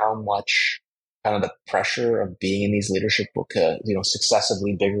like how much kind of the pressure of being in these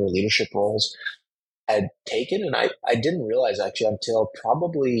successively bigger leadership roles had taken. And I didn't realize actually until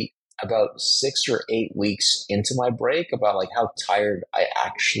probably about 6 or 8 weeks into my break about like how tired I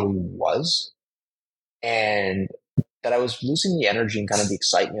actually was, and that I was losing the energy and kind of the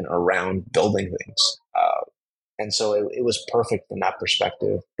excitement around building things. And so it was perfect from that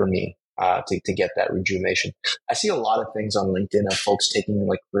perspective for me to get that rejuvenation. I see a lot of things on LinkedIn of folks taking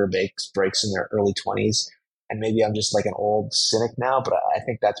like career breaks in their early 20s. And maybe I'm just like an old cynic now, but I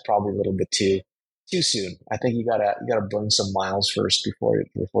think that's probably a little bit too soon. I think you gotta burn some miles first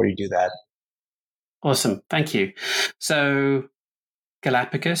before you do that. Awesome. Thank you. So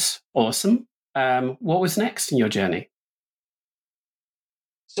Galapagos, awesome. What was next in your journey?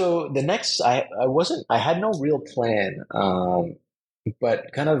 So the next, I had no real plan,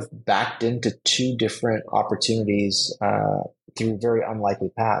 but kind of backed into two different opportunities through very unlikely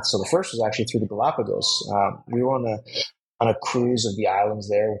paths. So the first was actually through the Galapagos. We were on a cruise of the islands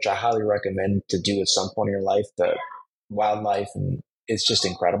there, which I highly recommend to do at some point in your life. The wildlife and it's just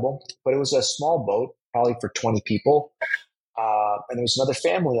incredible. But it was a small boat, probably for 20 people, and there was another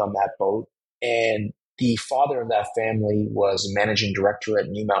family on that boat, and the father of that family was a managing director at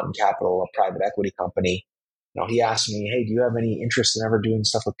New Mountain Capital, a private equity company. He asked me, "Hey, do you have any interest in ever doing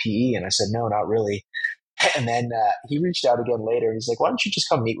stuff with PE?" And I said, "No, not really." And then he reached out again later, and he's like, "Why don't you just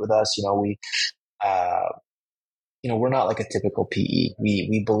come meet with us? Uh, we're not like a typical PE.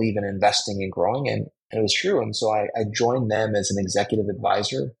 We believe in investing and growing," and it was true. And so I joined them as an executive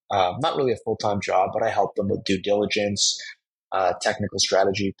advisor, not really a full-time job, but I helped them with due diligence, technical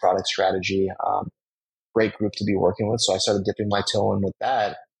strategy, product strategy. Great group to be working with. So I started dipping my toe in with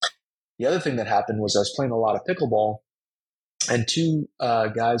that. The other thing that happened was I was playing a lot of pickleball, and two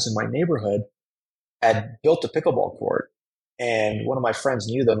guys in my neighborhood had built a pickleball court. And one of my friends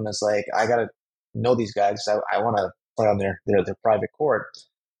knew them and was like, "I got to know these guys. I want to play on their private court."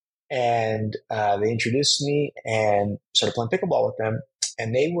 And they introduced me and started playing pickleball with them.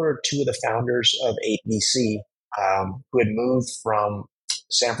 And they were two of the founders of 8VC, who had moved from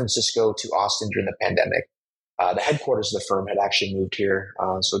San Francisco to Austin during the pandemic. The headquarters of the firm had actually moved here.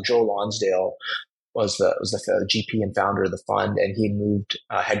 So Joe Lonsdale was the GP and founder of the fund, and he moved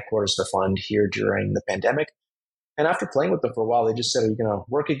headquarters of the fund here during the pandemic. And after playing with them for a while, they just said, "Are you going to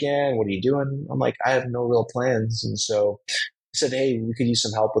work again? What are you doing?" I'm like, "I have no real plans." And so said, hey, we could use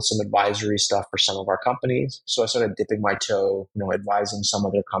some help with some advisory stuff for some of our companies. So I started dipping my toe, advising some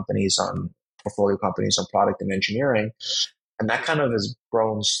other companies on portfolio companies on product and engineering. And that kind of has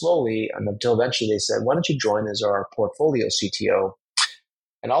grown slowly until eventually they said, why don't you join as our portfolio CTO?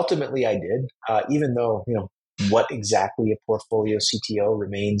 And ultimately I did, even though, what exactly a portfolio CTO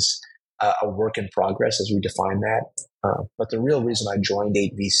remains a work in progress as we define that. But the real reason I joined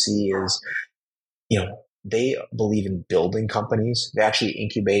 8VC is, they believe in building companies. They actually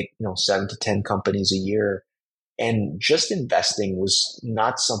incubate, 7 to 10 companies a year. And just investing was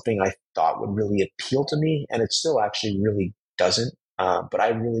not something I thought would really appeal to me. And it still actually really doesn't. But I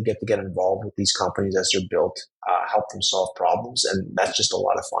really get to get involved with these companies as they're built, help them solve problems. And that's just a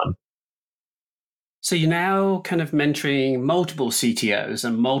lot of fun. So you're now kind of mentoring multiple CTOs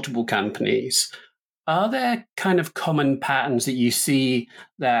and multiple companies. Are there kind of common patterns that you see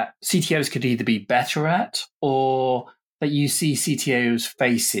that CTOs could either be better at or that you see CTOs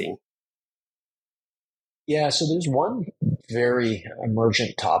facing? Yeah, so there's one very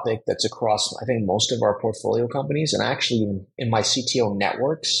emergent topic that's across, I think, most of our portfolio companies. And actually, in my CTO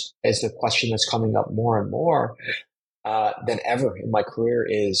networks, is the question that's coming up more and more than ever in my career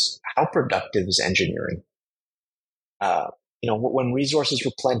is how productive is engineering? When resources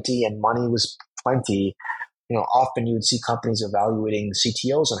were plenty and money was plenty, often you would see companies evaluating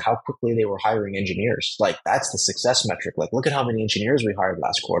CTOs on how quickly they were hiring engineers. Like, that's the success metric. Like, look at how many engineers we hired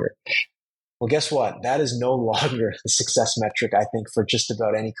last quarter. Well, guess what? That is no longer the success metric, I think, for just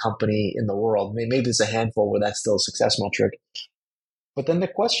about any company in the world. Maybe there's a handful where that's still a success metric. But then the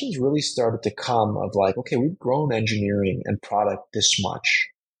questions really started to come of like, okay, we've grown engineering and product this much.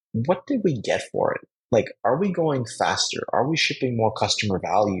 What did we get for it? Like, are we going faster? Are we shipping more customer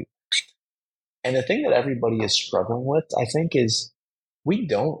value? And the thing that everybody is struggling with, I think, is we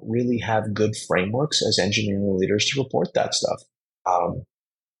don't really have good frameworks as engineering leaders to report that stuff.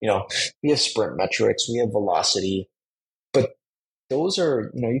 We have sprint metrics, we have velocity, but those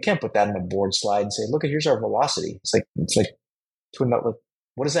are, you can't put that in a board slide and say, look, here's our velocity. It's like,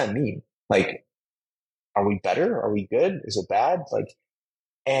 what does that mean? Like, are we better? Are we good? Is it bad? Like,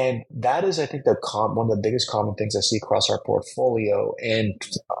 and that is, I think, one of the biggest common things I see across our portfolio and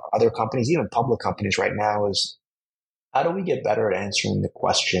other companies, even public companies right now, is how do we get better at answering the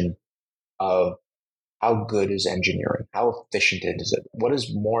question of how good is engineering? How efficient is it? What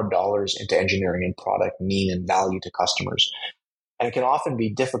does more dollars into engineering and product mean and value to customers? And it can often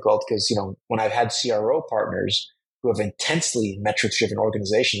be difficult because, when I've had CRO partners who have intensely metrics driven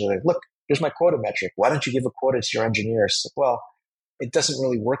organizations, they're like, look, here's my quota metric. Why don't you give a quota to your engineers? Well, it doesn't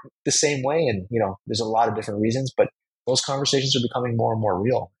really work the same way. And, there's a lot of different reasons, but those conversations are becoming more and more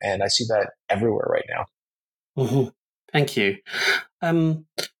real. And I see that everywhere right now. Mm-hmm. Thank you.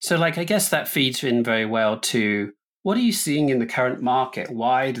 So I guess that feeds in very well to what are you seeing in the current market,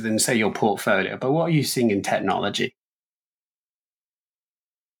 wider than, say, your portfolio, but what are you seeing in technology?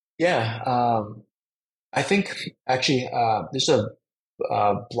 Yeah, I think actually there's a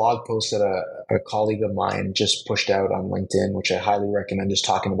blog post that a colleague of mine just pushed out on LinkedIn, which I highly recommend, is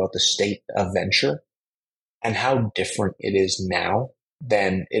talking about the state of venture and how different it is now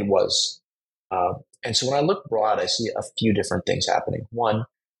than it was. And so when I look broad, I see a few different things happening. One,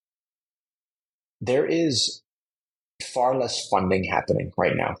 there is far less funding happening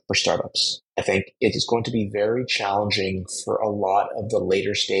right now for startups. I think it is going to be very challenging for a lot of the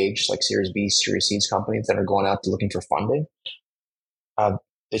later stage, like Series B, Series C companies that are going out to looking for funding.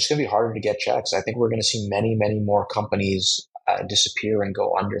 It's going to be harder to get checks. I think we're going to see many, many more companies disappear and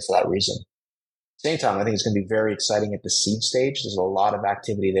go under for that reason. Same time, I think it's going to be very exciting at the seed stage. There's a lot of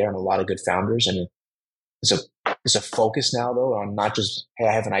activity there and a lot of good founders. And it's a focus now, though, on not just, hey,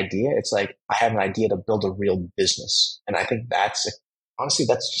 I have an idea. It's like, I have an idea to build a real business. And I think honestly,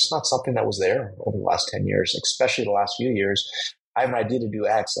 that's just not something that was there over the last 10 years, especially the last few years. I have an idea to do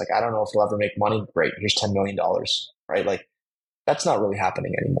X. Like, I don't know if it'll ever make money. Great. Here's $10 million, right? Like, that's not really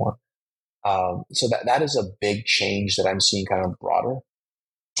happening anymore. So that is a big change that I'm seeing kind of broader.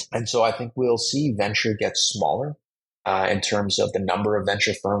 And so I think we'll see venture get smaller in terms of the number of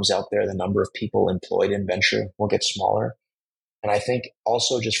venture firms out there, the number of people employed in venture will get smaller. And I think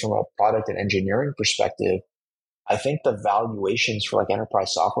also just from a product and engineering perspective, I think the valuations for like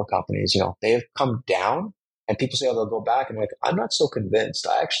enterprise software companies, they have come down and people say, oh, they'll go back. And like, I'm not so convinced.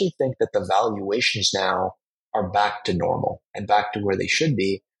 I actually think that the valuations now are back to normal and back to where they should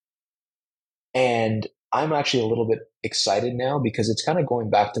be. And I'm actually a little bit excited now because it's kind of going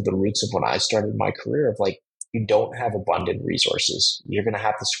back to the roots of when I started my career of like, you don't have abundant resources. You're going to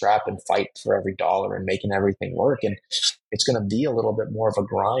have to scrap and fight for every dollar and making everything work. And it's going to be a little bit more of a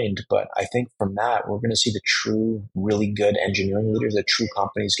grind. But I think from that, we're going to see the true, really good engineering leaders, the true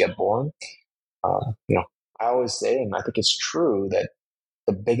companies get born. I always say, and I think it's true, that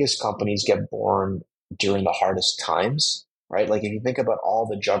the biggest companies get born during the hardest times, right? Like if you think about all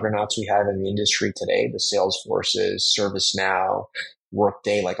the juggernauts we have in the industry today, the Salesforces, ServiceNow,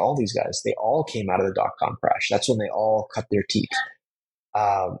 Workday, like all these guys, they all came out of the dot-com crash. That's when they all cut their teeth.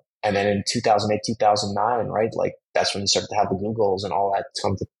 And then in 2008, 2009, right? Like that's when you start to have the Googles and all that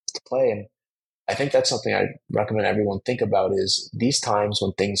come to play. And I think that's something I recommend everyone think about is these times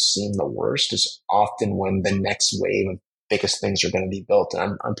when things seem the worst is often when the next wave of biggest things are going to be built.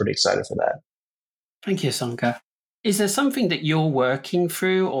 And I'm pretty excited for that. Thank you, Asanka. Is there something that you're working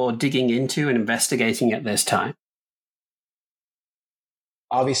through or digging into and investigating at this time?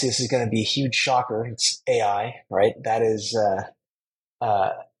 Obviously, this is going to be a huge shocker. It's AI, right? That is,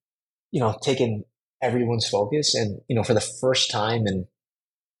 taken everyone's focus. And, for the first time in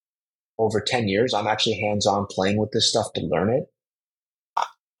over 10 years, I'm actually hands-on playing with this stuff to learn it.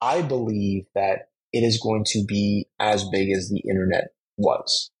 I believe that it is going to be as big as the internet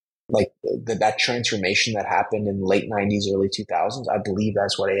was. Like that transformation that happened in late 90s, early 2000s, I believe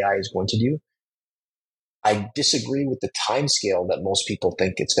that's what AI is going to do. I disagree with the time scale that most people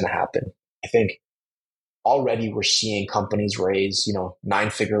think it's going to happen. I think already we're seeing companies raise,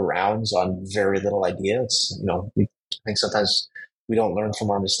 9-figure rounds on very little idea. It's, I think sometimes we don't learn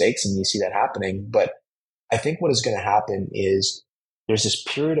from our mistakes and you see that happening. But I think what is going to happen is there's this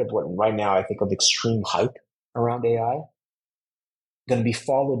period of what right now I think of extreme hype around AI, going to be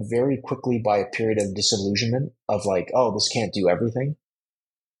followed very quickly by a period of disillusionment of like, oh, this can't do everything.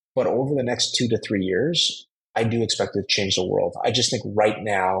 But over the next 2 to 3 years, I do expect it to change the world. I just think right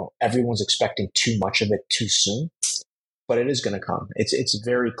now, everyone's expecting too much of it too soon, but it is going to come. It's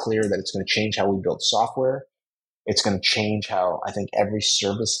very clear that it's going to change how we build software. It's going to change how I think every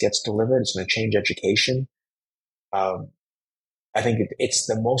service gets delivered. It's going to change education. I think it's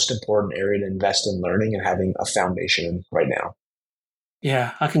the most important area to invest in learning and having a foundation in right now.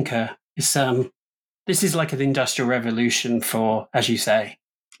 Yeah, I concur. This is like an industrial revolution for, as you say,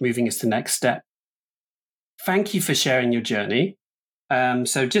 moving us to the next step. Thank you for sharing your journey.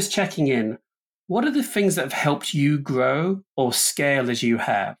 So just checking in, what are the things that have helped you grow or scale as you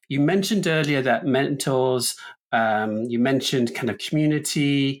have? You mentioned earlier that mentors, you mentioned kind of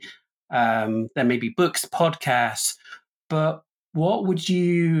community, there may be books, podcasts, but what would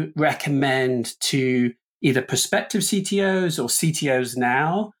you recommend to either prospective CTOs or CTOs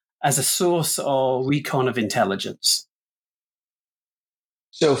now as a source or recon of intelligence?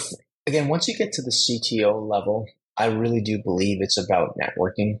 So again, once you get to the CTO level, I really do believe it's about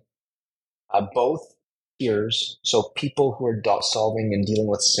networking. Both peers, so people who are solving and dealing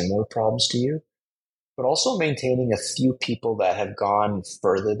with similar problems to you, but also maintaining a few people that have gone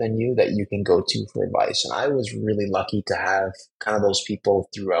further than you that you can go to for advice. And I was really lucky to have kind of those people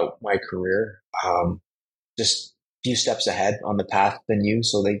throughout my career, just a few steps ahead on the path than you,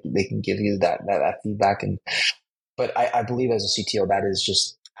 so they can give you that feedback. But I believe as a CTO, that is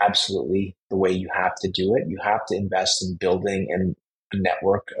just absolutely the way you have to do it. You have to invest in building a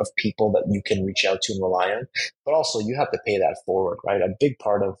network of people that you can reach out to and rely on, but also you have to pay that forward, right? A big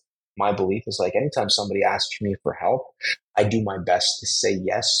part of my belief is like anytime somebody asks me for help, I do my best to say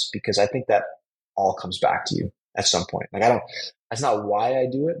yes, because I think that all comes back to you at some point. Like that's not why I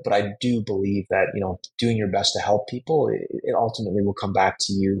do it, but I do believe that, doing your best to help people, it ultimately will come back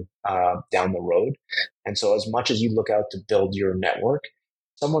to you down the road. And so as much as you look out to build your network,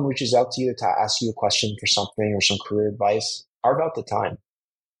 someone reaches out to you to ask you a question for something or some career advice, carve out the time.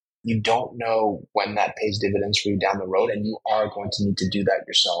 You don't know when that pays dividends for you down the road, and you are going to need to do that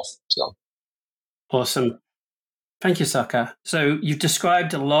yourself. So awesome. Thank you, Saka. So you've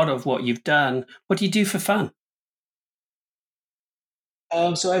described a lot of what you've done. What do you do for fun?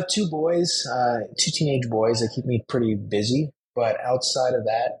 So I have two boys, two teenage boys that keep me pretty busy. But outside of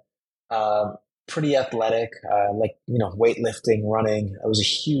that, pretty athletic, weightlifting, running. I was a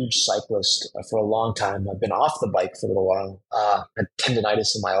huge cyclist for a long time. I've been off the bike for a little while. Had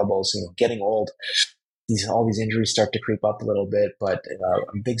tendonitis in my elbows. Getting old, all these injuries start to creep up a little bit. But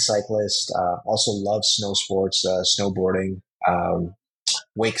I'm a big cyclist. Also love snow sports, snowboarding.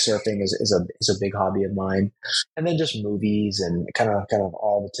 Wake surfing is a big hobby of mine, and then just movies and kind of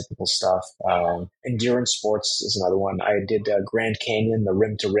all the typical stuff. Endurance sports is another one. I did Grand Canyon, the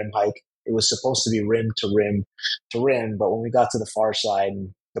rim to rim hike. It was supposed to be rim to rim to rim, but when we got to the far side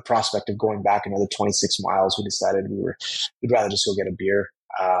and the prospect of going back another 26 miles, we decided we'd rather just go get a beer.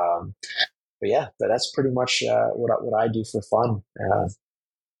 yeah, that's pretty much what I do for fun.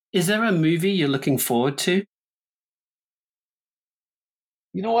 Is there a movie you're looking forward to?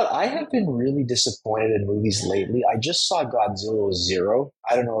 You know what? I have been really disappointed in movies lately. I just saw Godzilla Zero.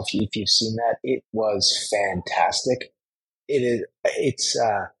 I don't know if you've seen that. It was fantastic. It is.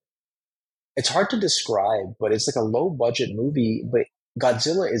 It's hard to describe, but it's like a low budget movie. But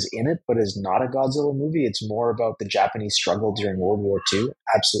Godzilla is in it, but is not a Godzilla movie. It's more about the Japanese struggle during World War II.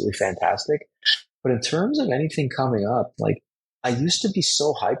 Absolutely fantastic. But in terms of anything coming up, like I used to be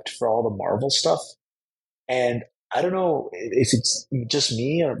so hyped for all the Marvel stuff. And I don't know if it's just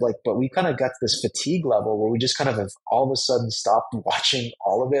me or like, but we kind of got to this fatigue level where we just kind of have all of a sudden stopped watching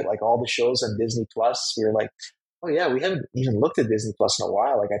all of it, like all the shows on Disney Plus. We were like, oh yeah, we haven't even looked at Disney Plus in a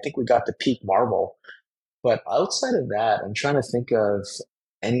while. Like I think we got to peak Marvel. But outside of that, I'm trying to think of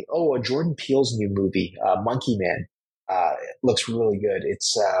a Jordan Peele's new movie, Monkey Man. It looks really good. I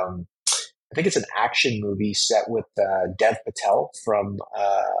think it's an action movie set with Dev Patel from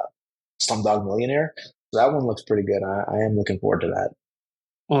Slumdog Millionaire. So that one looks pretty good. I am looking forward to that.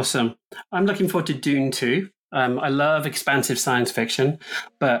 Awesome. I'm looking forward to Dune 2. I love expansive science fiction.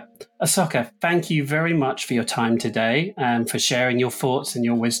 But Asanka, thank you very much for your time today and for sharing your thoughts and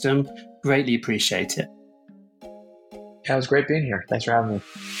your wisdom. Greatly appreciate it. Yeah, it was great being here. Thanks for having me.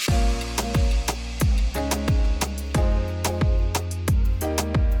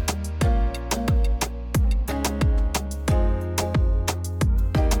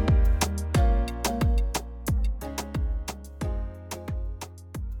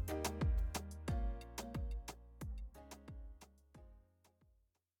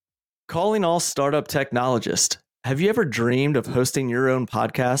 Calling all startup technologists. Have you ever dreamed of hosting your own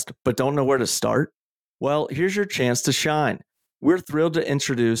podcast but don't know where to start? Well, here's your chance to shine. We're thrilled to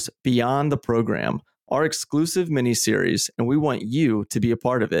introduce Beyond the Program, our exclusive mini-series, and we want you to be a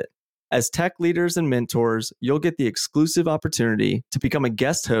part of it. As tech leaders and mentors, you'll get the exclusive opportunity to become a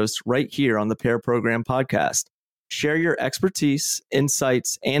guest host right here on the Pair Program podcast. Share your expertise,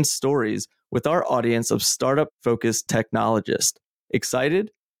 insights, and stories with our audience of startup-focused technologists. Excited?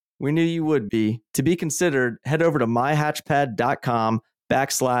 We knew you would be. To be considered, head over to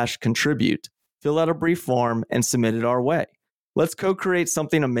myhatchpad.com/contribute. Fill out a brief form and submit it our way. Let's co-create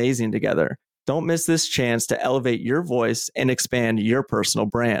something amazing together. Don't miss this chance to elevate your voice and expand your personal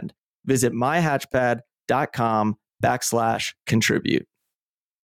brand. Visit myhatchpad.com/contribute.